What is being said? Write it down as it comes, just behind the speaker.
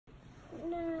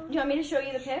you want me to show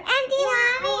you the pick? Empty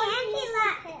lot.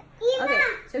 Okay,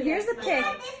 so here's the pick.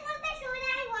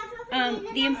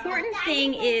 The important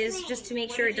thing is just to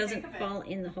make sure it doesn't fall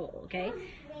in the hole, okay?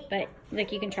 But,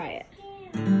 like, you can try it.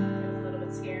 A little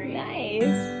bit scary. Nice.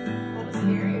 A little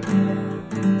scary.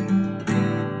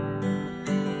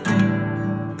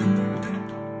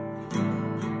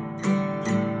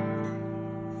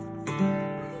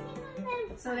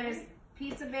 So there's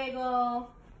pizza bagel,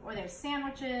 or there's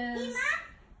sandwiches.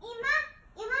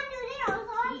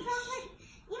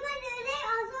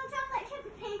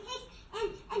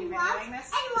 And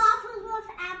waffles with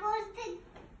apples to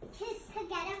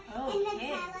together.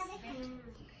 Okay.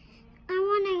 I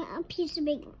want a pizza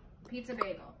bagel. Pizza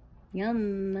bagel.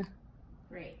 Yum.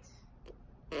 Great.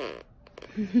 Auntie,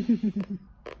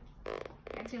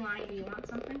 do you want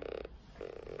something?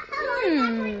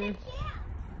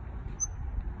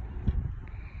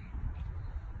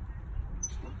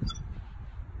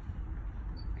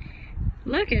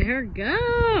 Look at her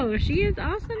go. She is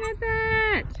awesome at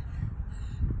that.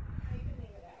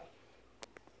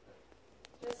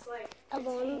 Just like A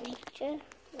long picture,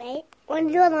 right? Want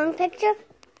to do a long picture?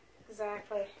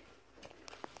 exactly.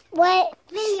 What?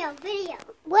 Video.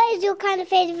 What is your kind of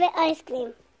favorite ice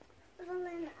cream?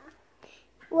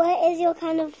 What is your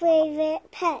kind of favorite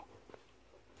pet?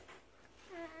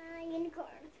 Unicorn.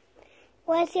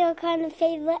 What's your kind of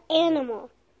favorite animal?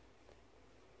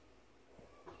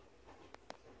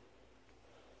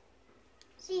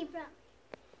 Zebra.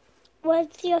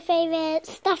 What's your favorite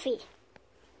stuffy?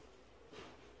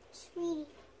 Sweetie.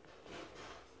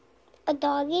 A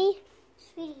doggy?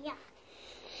 Sweetie, yeah.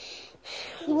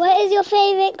 What is your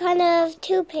favorite kind of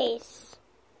toothpaste?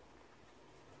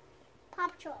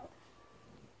 Pop Troll.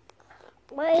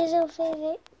 What is your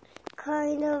favorite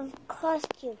kind of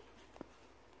costume?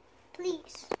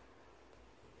 Please.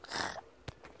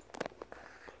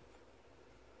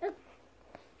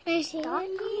 Can I see it?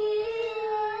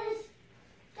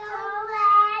 Don't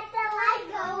let the light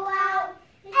go out.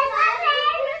 And I've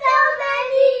had so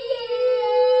many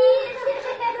years.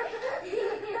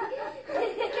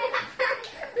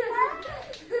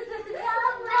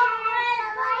 Don't let the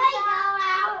light go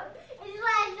out. It's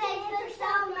I've been for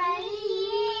so many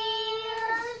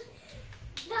years.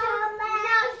 Don't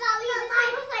let the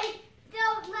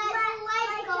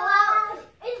light go out.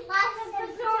 It's lasted for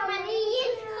so many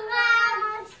years.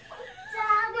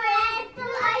 Don't let the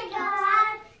light go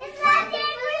out. It's lasted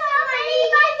for so many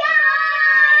years. My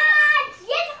God!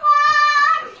 Yes,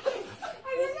 God!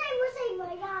 And the same will say,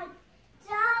 my God.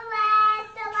 Don't let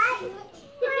the light.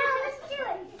 Well, let's do it.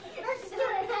 Let's do it.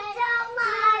 Don't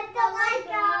let the light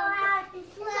go out.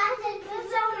 It's lasted for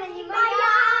so many. My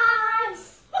God!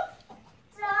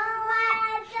 Don't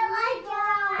let the light go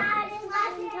out. It's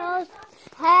lasted. Toes,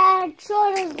 head,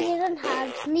 shoulders,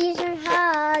 knees and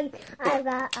hugs. I've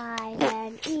got eyes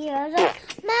and ears, and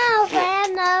mouth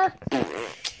and nose.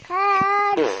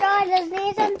 Head, shoulders,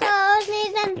 knees and toes,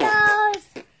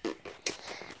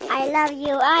 I love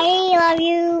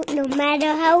you, no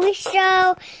matter how we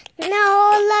show. No,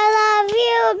 I love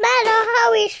you, no matter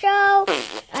how we show.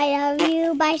 I love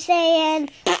you by saying,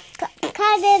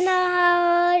 cut in the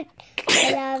heart.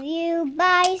 I love you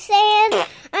by saying,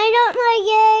 I don't like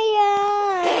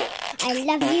it. I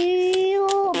love you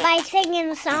by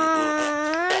singing a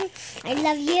song. I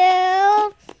love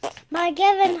you by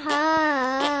giving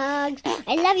hugs.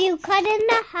 I love you cutting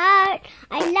the heart.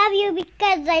 I love you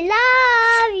because I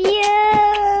love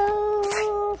you.